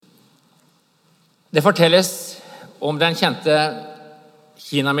Det fortelles om den kjente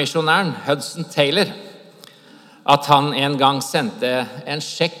Kina-misjonæren Hudson Taylor, at han en gang sendte en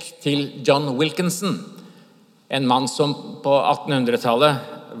sjekk til John Wilkinson, en mann som på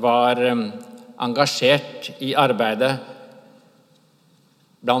 1800-tallet var engasjert i arbeidet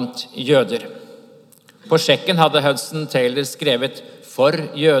blant jøder. På sjekken hadde Hudson Taylor skrevet «For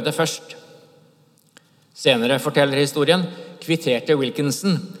jøde først». Senere, forteller historien, kvitterte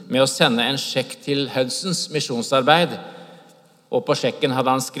Wilkinson med å sende en sjekk til Hudsons misjonsarbeid, og på sjekken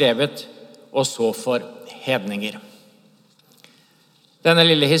hadde han skrevet «Og så for hedninger». Denne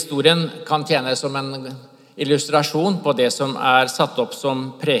lille historien kan tjene som en illustrasjon på det som er satt opp som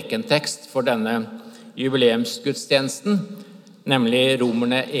prekentekst for denne jubileumsgudstjenesten, nemlig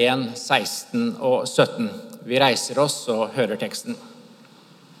Romerne 1, 16 og 17. Vi reiser oss og hører teksten.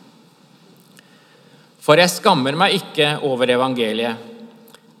 For jeg skammer meg ikke over evangeliet.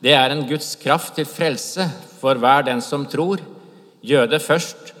 Det er en Guds kraft til frelse for hver den som tror, jøde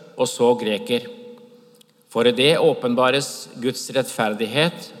først og så greker. For i det åpenbares Guds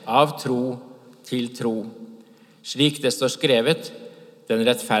rettferdighet av tro til tro. Slik det står skrevet, den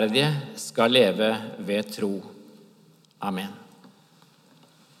rettferdige skal leve ved tro. Amen.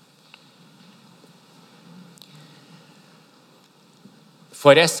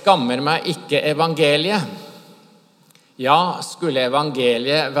 For jeg skammer meg ikke evangeliet. Ja, skulle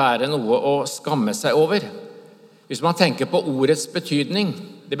evangeliet være noe å skamme seg over? Hvis man tenker på ordets betydning,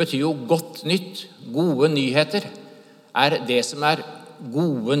 det betyr jo godt nytt, gode nyheter. Er det som er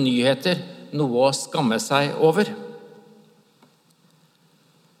gode nyheter noe å skamme seg over?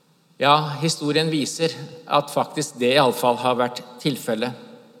 Ja, historien viser at faktisk det i alle fall har vært tilfellet.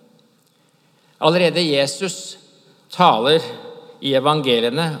 Allerede Jesus taler i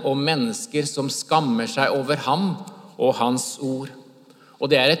evangeliene om mennesker som skammer seg over ham og hans ord. Og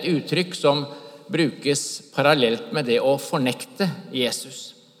det er et uttrykk som brukes parallelt med det å fornekte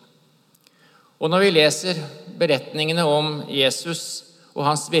Jesus. Og når vi leser beretningene om Jesus og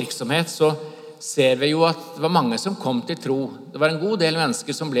hans virksomhet, så ser vi jo at det var mange som kom til tro. Det var en god del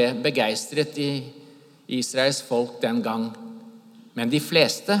mennesker som ble begeistret i Israels folk den gang. Men de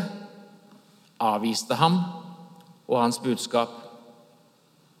fleste avviste ham og hans budskap.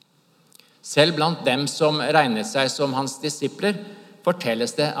 Selv blant dem som regnet seg som hans disipler,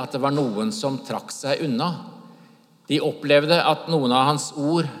 fortelles det at det var noen som trakk seg unna. De opplevde at noen av hans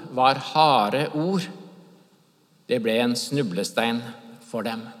ord var harde ord. Det ble en snublestein for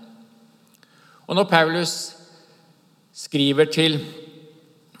dem. Og når Paulus skriver til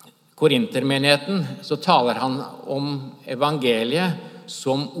korintermenigheten, så taler han om evangeliet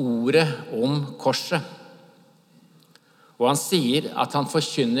som ordet om korset. Og han sier at han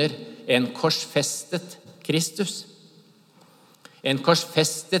forkynner en korsfestet Kristus. En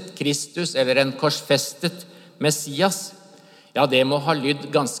korsfestet Kristus, eller en korsfestet Messias, ja, det må ha lydd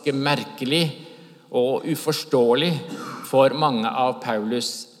ganske merkelig og uforståelig for mange av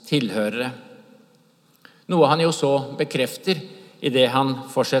Paulus tilhørere. Noe han jo så bekrefter i det han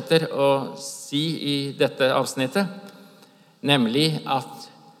fortsetter å si i dette avsnittet, nemlig at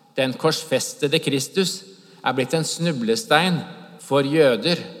den korsfestede Kristus er blitt en snublestein for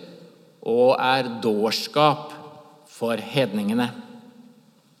jøder og er dårskap for hedningene.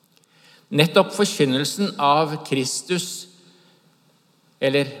 Nettopp forkynnelsen av Kristus,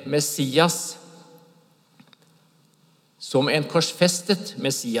 eller Messias, som en korsfestet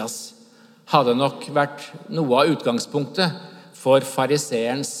Messias, hadde nok vært noe av utgangspunktet for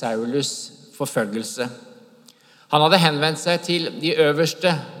fariseeren Saulus forfølgelse. Han hadde henvendt seg til de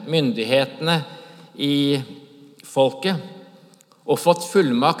øverste myndighetene i folket, og fått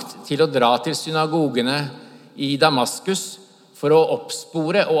fullmakt til å dra til synagogene i Damaskus for å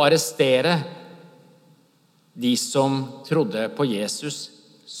oppspore og arrestere de som trodde på Jesus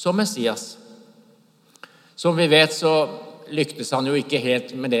som Messias. Som vi vet så lyktes han jo ikke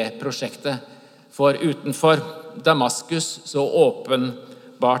helt med det prosjektet, for utenfor Damaskus så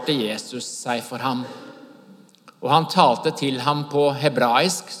åpenbarte Jesus seg for ham. Og han talte til ham på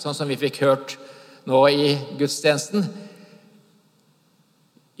hebraisk, sånn som vi fikk hørt nå i gudstjenesten.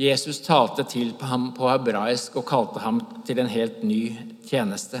 Jesus talte til ham på hebraisk og kalte ham til en helt ny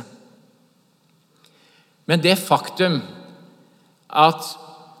tjeneste. Men det faktum at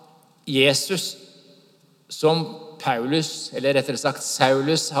Jesus, som Paulus, eller rettere sagt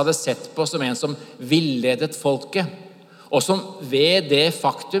Saulus, hadde sett på som en som villedet folket, og som ved det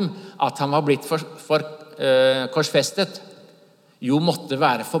faktum at han var blitt korsfestet, jo måtte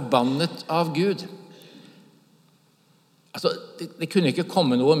være forbannet av Gud. Altså, det kunne ikke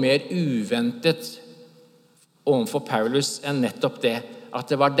komme noe mer uventet overfor Paulus enn nettopp det, at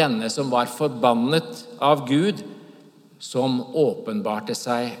det var denne som var forbannet av Gud, som åpenbarte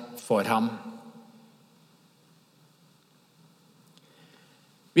seg for ham.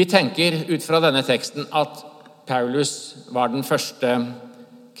 Vi tenker ut fra denne teksten at Paulus var den første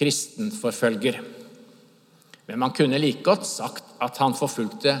kristenforfølger. Men man kunne like godt sagt at han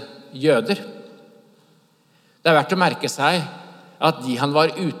forfulgte jøder. Det er verdt å merke seg at de han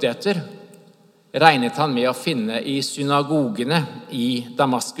var ute etter, regnet han med å finne i synagogene i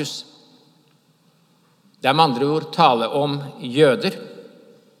Damaskus. Det er med andre ord tale om jøder.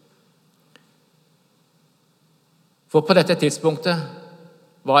 For på dette tidspunktet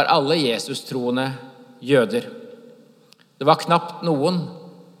var alle Jesus-troende jøder. Det var knapt noen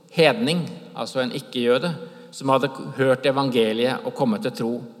hedning, altså en ikke-jøde, som hadde hørt evangeliet og kommet til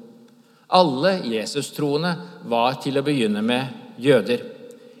tro. Alle Jesus-troende var til å begynne med jøder.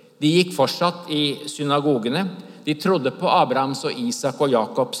 De gikk fortsatt i synagogene. De trodde på Abrahams og Isak og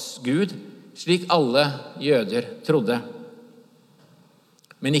Jakobs Gud, slik alle jøder trodde.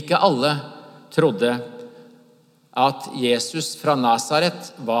 Men ikke alle trodde at Jesus fra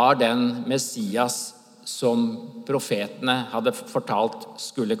Nazaret var den Messias som profetene hadde fortalt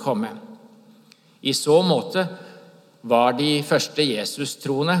skulle komme. I så måte var de første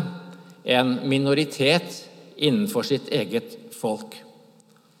Jesus-troende en minoritet innenfor sitt eget folk.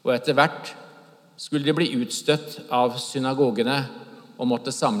 Og etter hvert skulle de bli utstøtt av synagogene og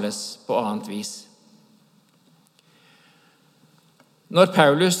måtte samles på annet vis. Når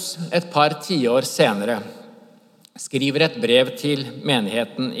Paulus et par tiår senere skriver et brev til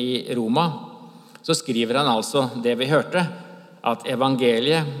menigheten i Roma, så skriver han altså det vi hørte, at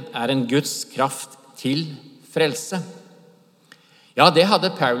evangeliet er en Guds kraft til frelse. Ja, det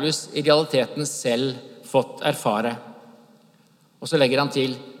hadde Paulus i realiteten selv fått erfare. Og så legger han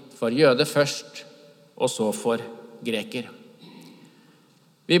til, for jøde først, og så for greker.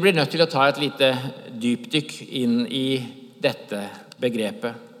 Vi blir nødt til å ta et lite dypdykk inn i dette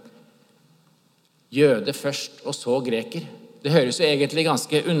begrepet. Jøde først, og så greker. Det høres jo egentlig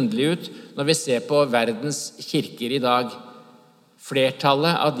ganske underlig ut når vi ser på verdens kirker i dag.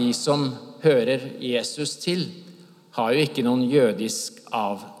 Flertallet av de som hører Jesus til, har jo ikke noen jødisk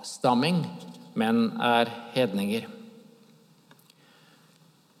avstamming, men er hedninger.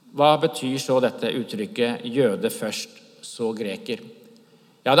 Hva betyr så dette uttrykket jøde først, så greker?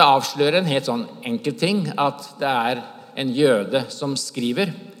 Ja, det avslører en helt sånn enkel ting, at det er en jøde som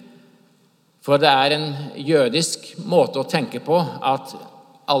skriver. For det er en jødisk måte å tenke på at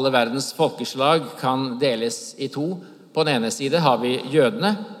alle verdens folkeslag kan deles i to. På den ene side har vi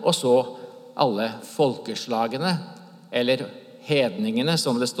jødene, og så alle folkeslagene, eller hedningene,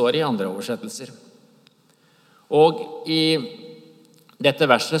 som det står i andre oversettelser. Og i dette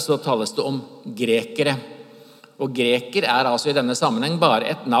verset så tales det om grekere. Og greker er altså i denne sammenheng bare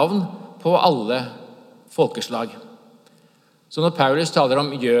et navn på alle folkeslag. Så når Paulus taler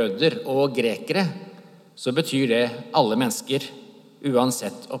om jøder og grekere, så betyr det alle mennesker,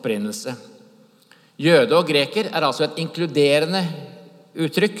 uansett opprinnelse. Jøde og greker er altså et inkluderende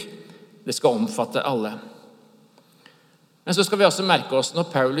uttrykk. Det skal omfatte alle. Men så skal vi også merke oss når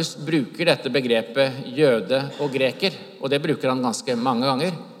Paulus bruker dette begrepet jøde og greker, og det bruker han ganske mange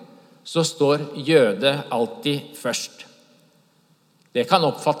ganger, så står jøde alltid først. Det kan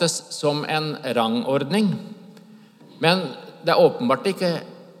oppfattes som en rangordning, men det er åpenbart ikke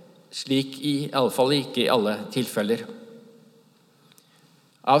slik, i alle fall ikke i alle tilfeller.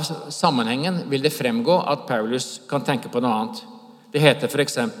 Av sammenhengen vil det fremgå at Paulus kan tenke på noe annet. Det heter for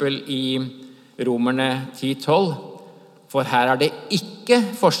eksempel i Romerne 10:12, for her er det ikke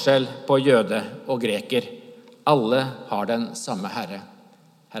forskjell på jøde og greker. Alle har den samme Herre.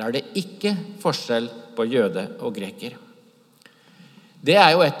 Her er det ikke forskjell på jøde og greker. Det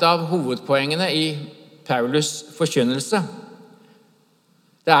er jo et av hovedpoengene i Paulus' forkynnelse.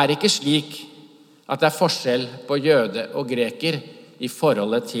 Det er ikke slik at det er forskjell på jøde og greker i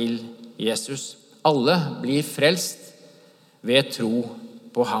forholdet til Jesus. Alle blir frelst ved tro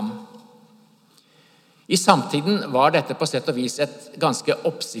på ham. I samtiden var dette på sett og vis et ganske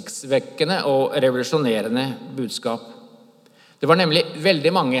oppsiktsvekkende og revolusjonerende budskap. Det var nemlig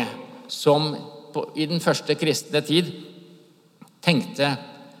veldig mange som i den første kristne tid tenkte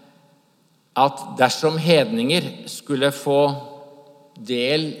at dersom hedninger skulle få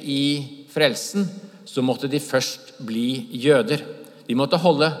del i frelsen, så måtte de først bli jøder. De måtte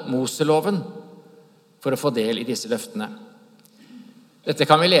holde Moseloven for å få del i disse løftene. Dette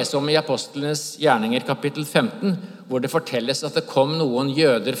kan vi lese om i Apostlenes gjerninger kapittel 15, hvor det fortelles at det kom noen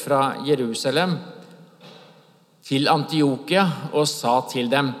jøder fra Jerusalem til Antiokia og sa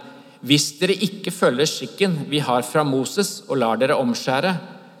til dem: hvis dere ikke følger skikken vi har fra Moses og lar dere omskjære,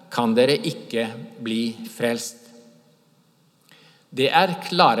 kan dere ikke bli frelst. Det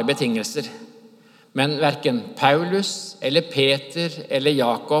klare betingelser, men hverken Paulus eller Peter eller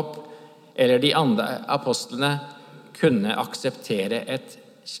Jakob eller de andre apostlene kunne akseptere et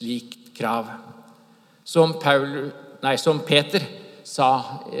slikt krav. Som Peter sa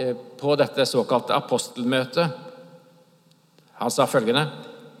på dette såkalte apostelmøtet, han sa følgende: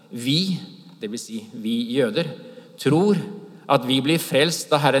 vi, det vil si vi jøder, tror at vi blir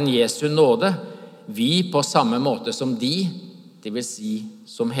frelst av Herren Jesu nåde, vi på samme måte som de, det vil si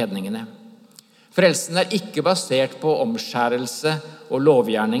som hedningene. Frelsen ikke basert på omskjærelse og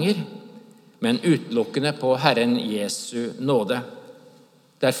lovgjerninger, men utelukkende på Herren Jesu nåde.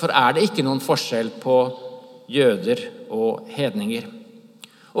 Derfor det ikke noen forskjell på jøder og hedninger.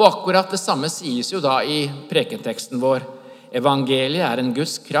 Og akkurat det samme sies jo da i prekenteksten vår. Evangeliet en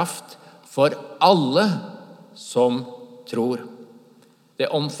Guds kraft for alle som tror. Det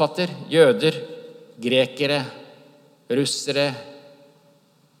omfatter jøder, grekere, russere,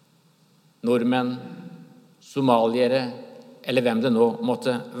 nordmenn, somaliere, eller hvem det nå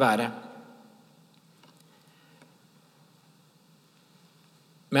måtte være.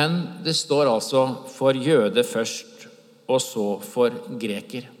 Men det står altså for jøde først, og så for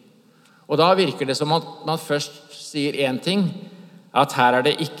greker. Og da virker det som at man først sier en ting, at her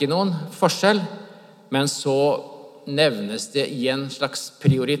det ikke noen forskjell, men så nevnes det i en slags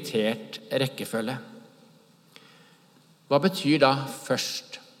prioritert rekkefølge. Hva betyr da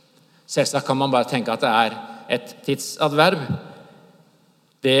først? Selvsagt kan man bare tenke at det et tidsadverb.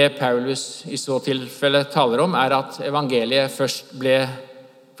 Det Paulus i så tilfelle taler om at evangeliet først ble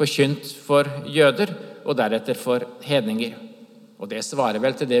forkynt for jøder, og deretter for hedninger. Og det svarer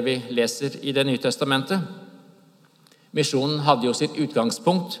vel til det vi leser i Det nye testamentet. Misjonen hadde jo sitt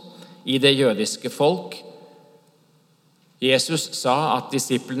utgangspunkt i det jødiske folk. Jesus sa at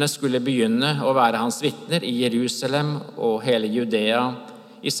disiplene skulle begynne å være hans vitner i Jerusalem og hele Judea,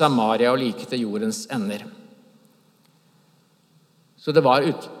 i Samaria og like til jordens ender. Så det var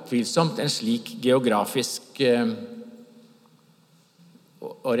utvilsomt en slik geografisk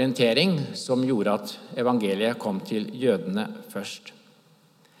orientering som gjorde at evangeliet kom til jødene først.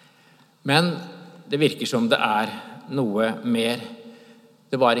 Men det virker som det noe mer.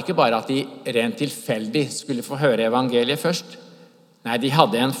 Det var ikke bare at de rent tilfeldig skulle få høre evangeliet først. Nei, de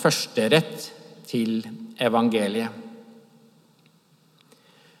hadde en førsterett til evangeliet.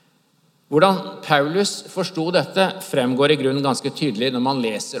 Hvordan Paulus forstod dette fremgår i grunnen ganske tydelig når man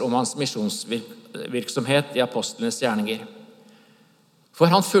leser om hans misjonsvirksomhet i apostlenes gjerninger. For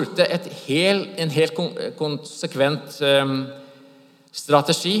han fulgte en helt konsekvent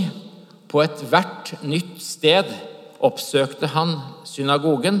strategi. På hvert nytt sted oppsøkte han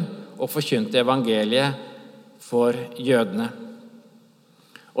synagogen og forkynte evangeliet for jødene.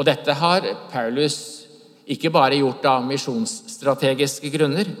 Og dette har Paulus ikke bare gjort av misjonsstrategiske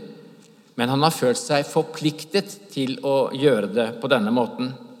grunner, men han har følt seg forpliktet til å gjøre det på denne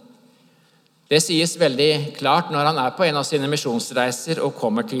måten. Det sies veldig klart når han på en av sine misjonsreiser og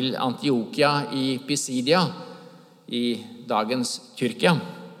kommer til Antiokia i Pisidia, i dagens Tyrkia.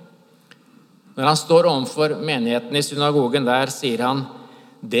 Når han står overfor menigheten i synagogen der, sier han: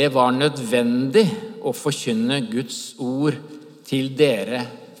 det var nødvendig å forkynne Guds ord til dere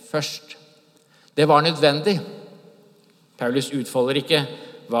først. Det var nødvendig. Paulus utfolder ikke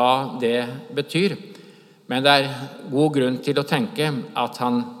hva det betyr, men det god grunn til å tenke at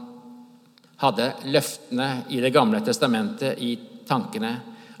han hadde løftene i Det gamle testamentet i tankene.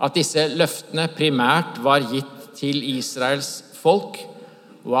 At disse løftene primært var gitt til Israels folk,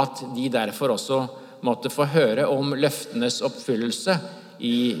 og at de derfor også måtte få høre om løftenes oppfyllelse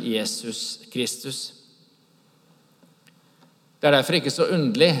i Jesus Kristus. Det derfor ikke så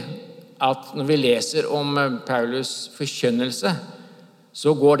underlig at når vi leser om Paulus forkynnelse,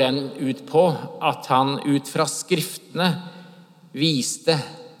 så går den ut på at han ut fra skriftene viste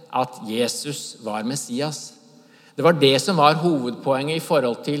at Jesus var Messias. Det var det som var hovedpoenget i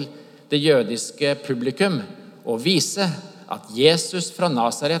forhold til det jødiske publikum, å vise at Jesus fra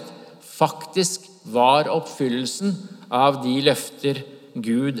Nazaret faktisk var oppfyllelsen av de løfter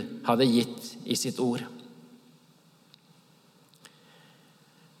Gud hadde gitt i sitt ord.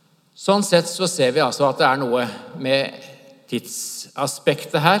 Sånn sett så ser vi altså at det noe med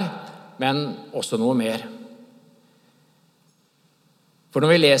tidsaspektet her, men også noe mer. For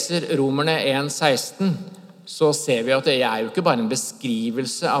når vi leser Romerne 1,16, så ser vi at det jo ikke bare en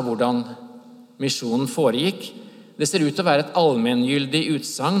beskrivelse av hvordan misjonen foregikk. Det ser ut til å være et allmenngyldig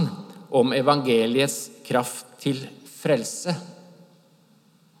utsagn om evangeliets kraft til frelse.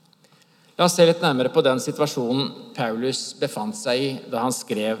 La oss se litt nærmere på den situasjonen Paulus befant seg i da han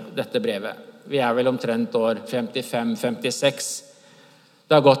skrev dette brevet. Vi vel omtrent år 55-56.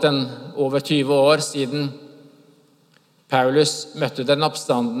 Det har gått over 20 år siden Paulus møtte den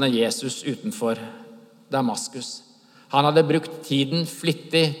oppstandende Jesus utenfor Damaskus. Han hadde brukt tiden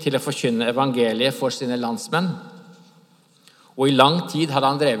flittig til å forkynne evangeliet for sine landsmenn, og i lang tid hadde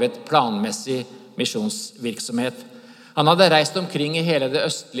han drevet planmessig misjonsvirksomhet. Han hadde reist omkring i hele det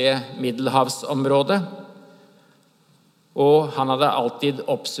østlige Middelhavsområdet, og han hadde alltid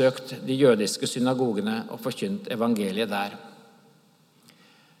oppsøkt de jødiske synagogene og forkynt evangeliet der.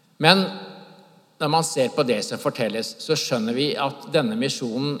 Men når man ser på det som fortelles, så skjønner vi at denne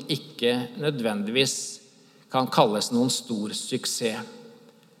misjonen ikke nødvendigvis kan kalles noen stor suksess.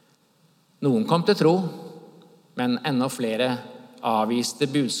 Noen kom til tro, men enda flere avviste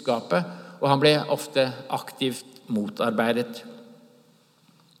budskapet, og han ble ofte aktivt motarbeidet.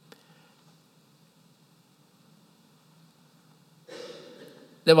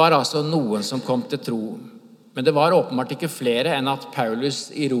 Det var altså noen som kom til tro, men det var åpenbart ikke flere enn at Paulus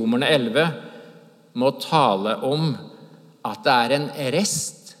i Romerne 11 må tale om at det en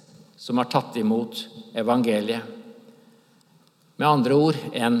rest som har tatt imot evangeliet. Med andre ord,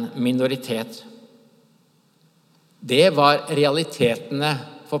 en minoritet. Det var realitetene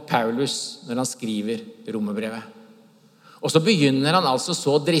for Paulus når han skriver romerbrevet. Og så begynner han altså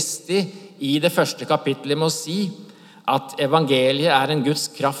så dristig i det første kapittelet med å si at evangeliet en Guds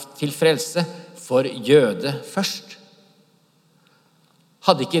kraft til frelse for jøde først.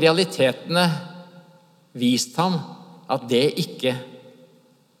 Hadde ikke realitetene vist ham at det ikke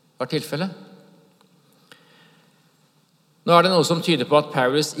var tilfellet? Nå det noe som tyder på at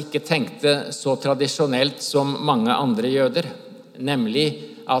Paulus ikke tenkte så tradisjonelt som mange andre jøder, nemlig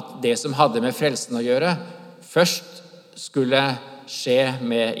at det som hadde med frelsen å gjøre, først skulle skje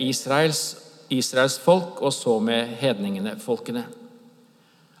med Israels folk, og så med hedningene folkene.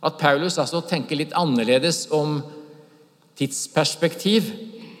 At Paulus altså tenker litt annerledes om tidsperspektiv,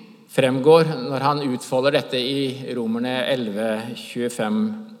 fremgår når han utfolder dette i Romerne 11:25.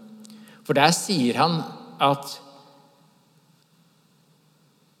 For der sier han at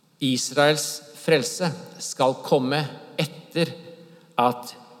Israels frelse skal komme etter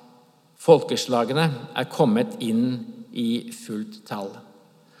at folkeslagene kommet inn i fullt tall.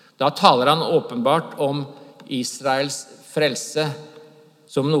 Da taler han åpenbart om Israels frelse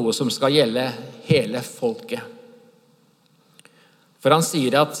som noe som skal gjelde hele folket. For han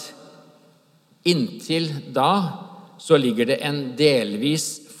sier at inntil da så ligger det en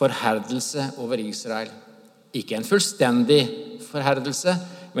delvis forherdelse over Israel. Ikke en fullstendig forherdelse,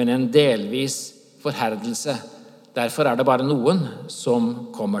 men en delvis forherdelse. Derfor det bare noen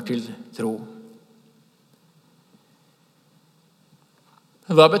som kommer til tro.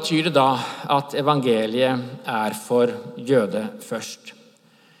 Hva betyr det da at evangeliet for jøde først?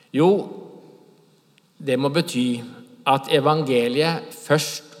 Jo, det må bety at evangeliet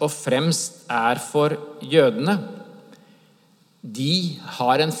først og fremst for jødene. De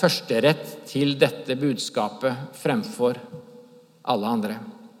har en førsterett til dette budskapet fremfor alle andre.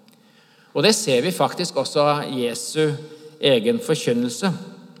 Og det ser vi faktisk også av Jesu egen forkynnelse.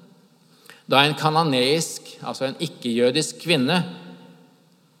 Da en kananeisk, altså en ikke-jødisk kvinne,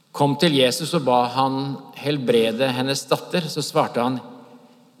 kom til Jesus og ba han helbrede hennes datter, så svarte han: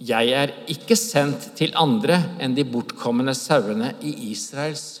 «Jeg ikke sendt til andre enn de bortkommende sauene i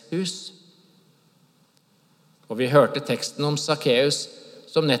Israels hus.» Og vi hørte teksten om Sakkeus,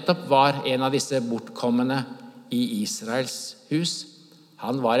 som nettopp var en av disse bortkommende i Israels hus.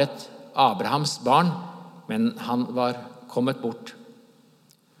 Han var et Abrahams barn, men han var kommet bort.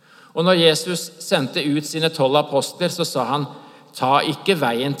 Og når Jesus sendte ut sine 12 apostler, så sa han: «Ta ikke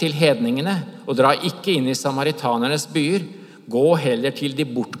veien til hedningene, og dra ikke inn i samaritanernes byer. Gå heller til de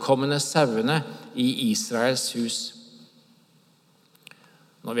bortkommende sauene i Israels hus.»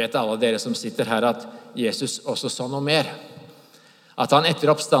 Nå vet alle dere som sitter her at Jesus også sa noe mer. At han etter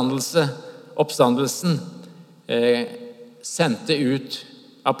oppstandelsen sendte ut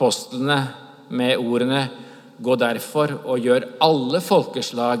apostlene med ordene: «Gå derfor og gjør alle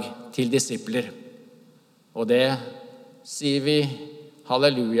folkeslag til disipler.» Og det sier vi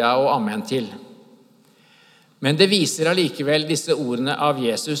halleluja og amen til. Men det viser allikevel disse ordene av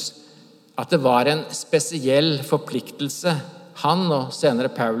Jesus at det var en spesiell forpliktelse han og senere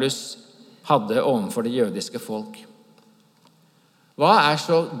Paulus hadde overfor det jødiske folk. Hva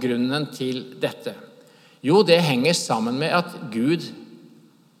så grunnen til dette? Jo, det henger sammen med at Gud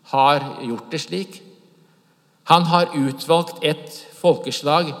har gjort det slik. Han har utvalgt et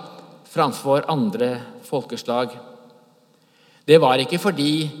folkeslag framfor andre folkeslag. Det var ikke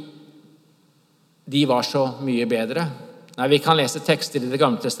fordi de var så mye bedre. Nei, vi kan lese tekster i Det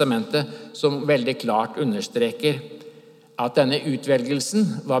gamle testamentet som veldig klart understreker at denne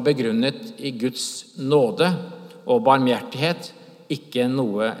utvelgelsen var begrunnet i Guds nåde og barmhjertighet,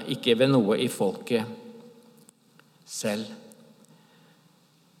 ikke ved noe i folket selv.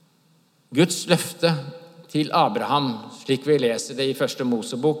 Guds løfte til Abraham, slik vi leser det i første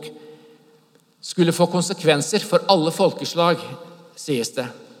Mosebok, skulle få konsekvenser for alle folkeslag, sies det.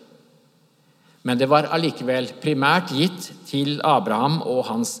 Men det var allikevel primært gitt til Abraham og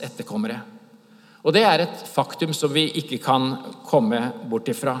hans etterkommere. Og det er et faktum som vi ikke kan komme bort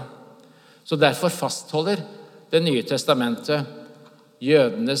ifra. Så derfor fastholder Det nye testamentet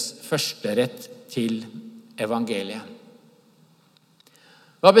jødenes førsterett til evangeliet.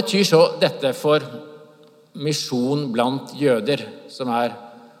 Hva betyr så dette for misjon blant jøder, som er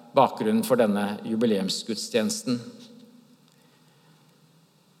bakgrunnen for denne jubileumsgudstjenesten?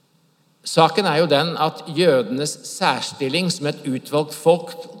 Saken er jo den at jødenes særstilling som et utvalgt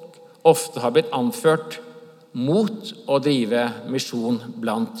folk ofte har blitt anført mot å drive misjon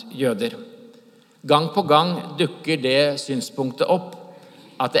blant jøder. Gang på gang dukker det synspunktet opp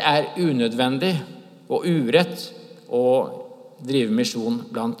at det er unødvendig og urett å drive misjon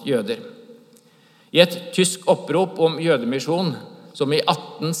blant jøder. I et tysk opprop om jødemisjon, som i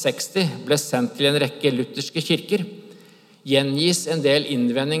 1860 ble sendt til en rekke lutherske kirker, gjengis en del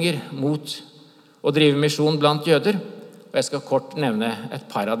innvendinger mot å drive misjon blant jøder, og jeg skal kort nevne et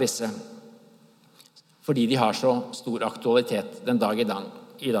par av disse, fordi de har så stor aktualitet den dag i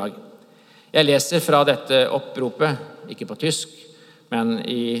dag. Jeg leser fra dette oppropet, ikke på tysk, men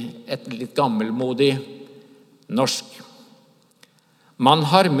i et litt gammelmodig norsk. Man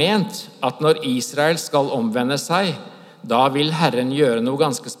har ment at når Israel skal omvende seg, da vil Herren gjøre noe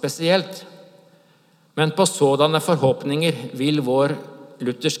ganske spesielt. Men på sådanne forhåpninger vil vår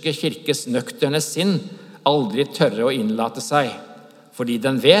lutherske kirkes nøkterne sinn aldri tørre å innlate seg, fordi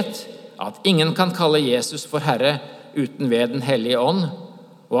den vet at ingen kan kalle Jesus for Herre uten ved den hellige ånd,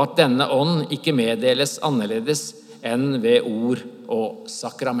 og at denne ånd ikke meddeles annerledes enn ved ord og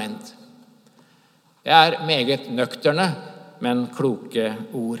sakrament. Det er meget nøkterne, men kloke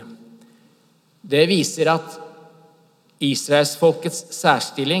ord. Det viser at Israelsfolkets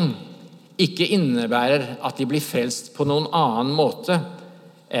særstilling ikke innebærer at de blir frelst på noen annen måte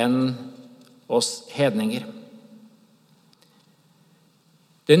enn oss hedninger.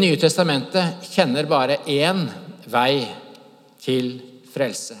 Det nye testamentet kjenner bare én vei til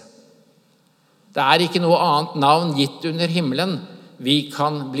frelse. Det er ikke noe annet navn gitt under himmelen vi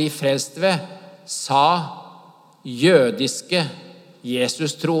kan bli frelst ved, sa jødiske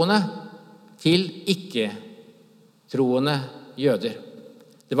Jesus-troende til ikke-troende jøder.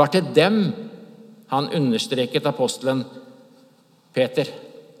 Det var til dem han understreket apostelen Peter,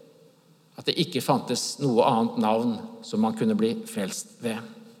 at det ikke fantes noe annet navn som man kunne bli frelst ved.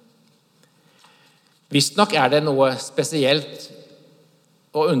 Visstnok er det noe spesielt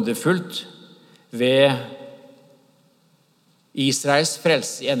og underfullt ved Israels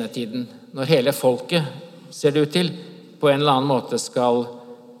frelse i endetiden, når hele folket, ser det ut til, på en eller annen måte skal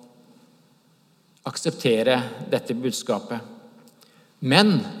akseptere dette budskapet.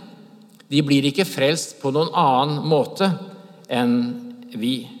 Men de blir ikke frelst på noen annen måte enn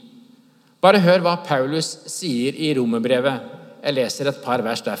vi. Bare hør hva Paulus sier i Romerbrevet. Jeg leser et par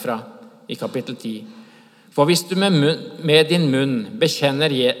vers derfra i kapittel 10. For hvis du med din munn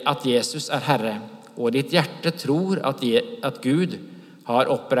bekjenner at Jesus er Herre, og ditt hjerte tror at Gud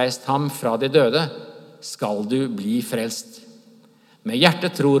har oppreist ham fra de døde, skal du bli frelst. Med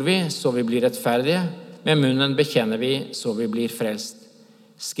hjertet tror vi, så vi blir rettferdige. Med munnen bekjenner vi, så vi blir frelst.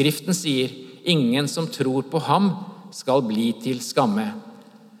 Skriften sier, ingen som tror på ham skal bli til skamme.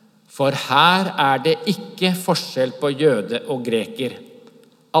 For her er det ikke forskjell på jøde og greker.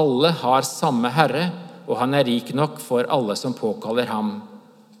 Alle har samme Herre, og han er rik nok for alle som påkaller ham.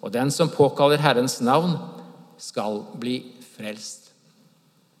 Og den som påkaller Herrens navn skal bli frelst.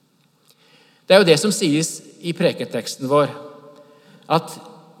 Det er jo det som sies i preketeksten vår, at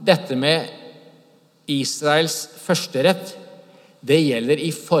dette med Israels førsterett, det gjelder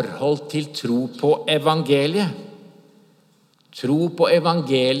i forhold til tro på evangeliet. Tro på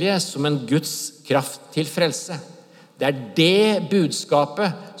evangeliet som en Guds kraft til frelse. Det er det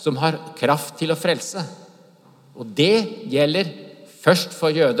budskapet som har kraft til å frelse. Og det gjelder først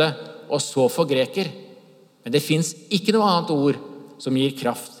for jøde og så for greker. Men det finnes ikke noe annet ord som gir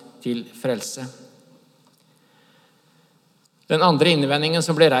kraft til frelse. Den andre innvendingen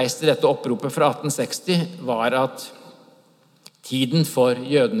som ble reist i dette oppropet fra 1860 var at tiden for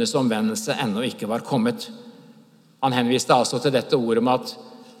jødenes omvendelse ennå ikke var kommet. Han henviste altså til dette ordet om at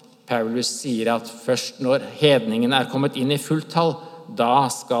Paulus sier at først når hedningene kommet inn i fullt tall, da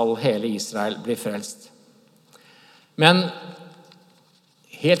skal hele Israel bli frelst. Men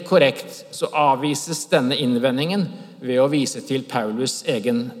helt korrekt så avvises denne innvendingen ved å vise til Paulus'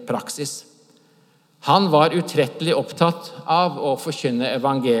 egen praksis. Han var utrettelig opptatt av å forkynne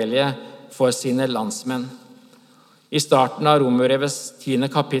evangeliet for sine landsmenn. I starten av Romerbrevets 10.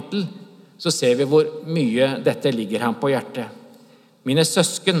 kapittel så ser vi hvor mye dette ligger ham på hjertet. Mine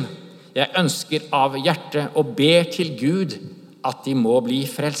søsken, jeg ønsker av hjertet og ber til Gud at de må bli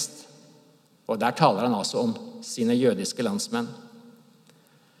frelst. Og der taler han altså om sine jødiske landsmenn.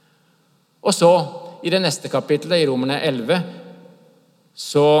 Og så, i det neste kapittelet, i Romerne 11,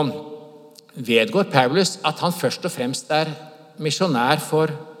 så vedgår Paulus at han først og fremst misjonær for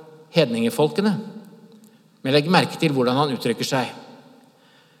hedningefolkene. Men legg merke til hvordan han uttrykker seg.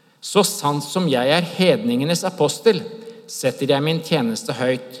 Så sant som jeg hedningenes apostel, setter jeg min tjeneste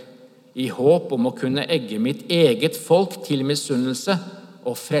høyt, i håp om å kunne egge mitt eget folk til misunnelse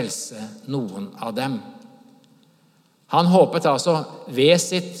og frelse noen av dem. Han håpet altså ved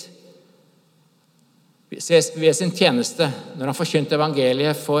sin tjeneste, når han forkynte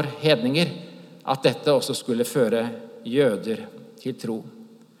evangeliet for hedninger, at dette også skulle føre jøder til tro.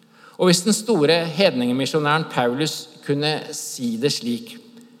 Og hvis den store hedningemisjonæren Paulus kunne si det slik,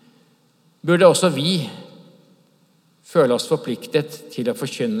 burde også vi føle oss forpliktet til å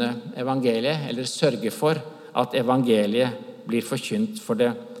forkynne evangeliet, eller sørge for at evangeliet blir forkynt for det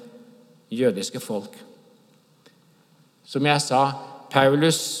jødiske folk. Som jeg sa,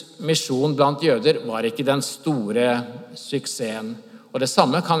 Paulus' misjon blant jøder var ikke den store suksessen. Og det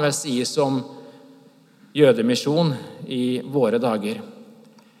samme kan vel sies om jødemisjon i våre dager.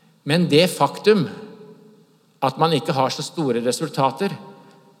 Men det faktum at man ikke har så store resultater,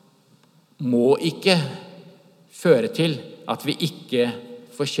 må ikke føre til at vi ikke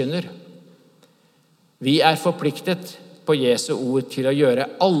forkynner. Vi forpliktet på Jesu ord til å gjøre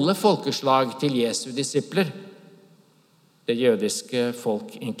alle folkeslag til Jesu disipler, det jødiske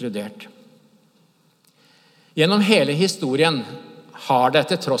folk inkludert. Gjennom hele historien har det,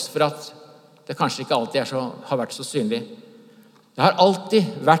 til tross for at det kanskje ikke alltid har vært så synlig, det har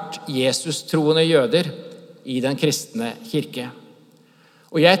alltid vært Jesus-troende jøder i den kristne kirke.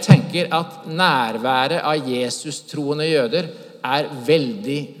 Og jeg tenker at nærværet av Jesus-troende jøder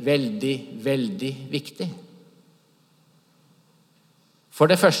veldig, veldig, veldig viktig.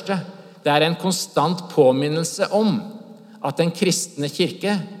 For det første, det en konstant påminnelse om at den kristne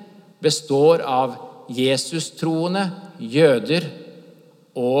kirke består av Jesus-troende jøder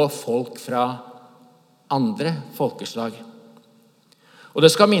og folk fra andre folkeslag. Og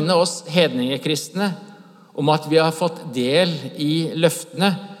det skal minne oss hedningekristne om at vi har fått del i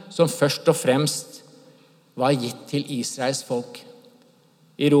løftene som først og fremst var gitt til Israels folk.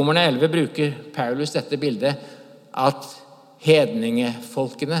 I Romerne 11 bruker Paulus dette bildet at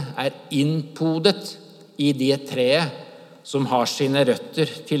hedningefolkene innpodet i det treet som har sine røtter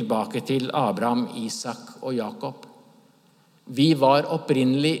tilbake til Abraham, Isak og Jakob. Vi var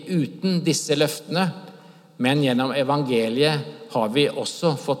opprinnelig uten disse løftene, men gjennom evangeliet har vi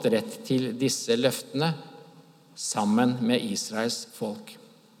også fått rett til disse løftene sammen med Israels folk.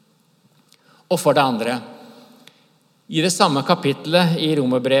 Og for det andre, i det samme kapittelet i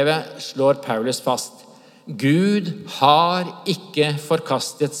Romerbrevet slår Paulus fast: Gud har ikke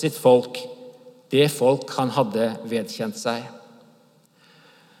forkastet sitt folk, det folk han hadde vedkjent seg.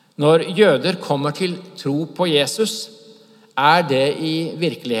 Når jøder kommer til tro på Jesus, det i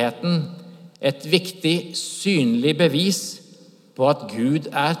virkeligheten et viktig, synlig bevis på at Gud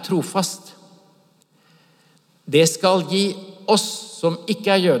trofast. Det skal gi oss som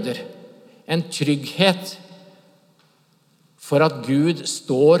ikke jøder en trygghet for at Gud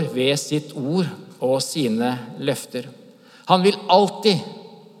står ved sitt ord og sine løfter. Han vil alltid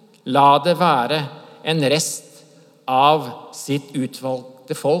la det være en rest av sitt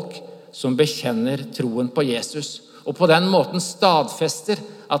utvalgte folk som bekjenner troen på Jesus, og på den måten stadfester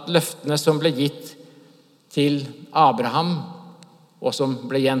at løftene som ble gitt til Abraham, og som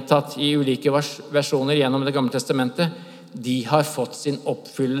ble gjentatt i ulike versjoner gjennom Det gamle testamentet, de har fått sin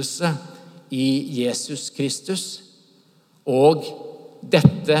oppfyllelse i Jesus Kristus, og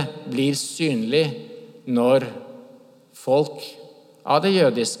dette blir synlig når folk av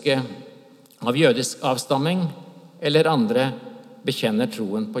jødisk avstamming eller andre bekjenner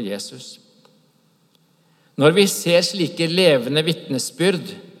troen på Jesus. Når vi ser slike levende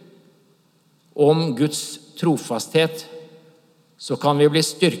vitnesbyrd om Guds trofasthet, så kan vi bli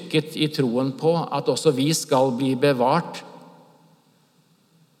styrket i troen på at også vi skal bli bevart,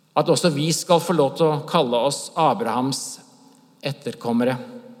 at også vi skal få lov til å kalle oss Abrahams etterkommere.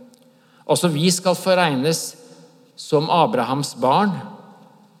 Også vi skal få regnes som Abrahams barn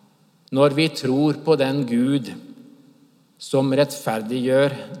når vi tror på den Gud som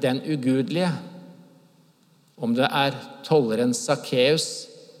rettferdiggjør den ugudelige. Om det tolleren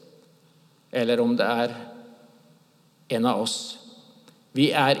Sakkeus, eller om det en av oss. Vi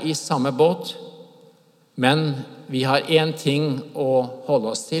i samme båt, men vi har en ting å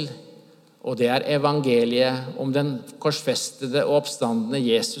holde oss til, og det evangeliet om den korsfestede og oppstandende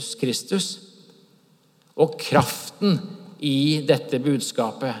Jesus Kristus. Og kraften i dette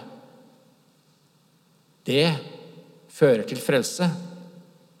budskapet, det fører til frelse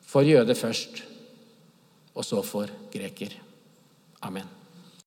for jøde først, og så for greker. Amen.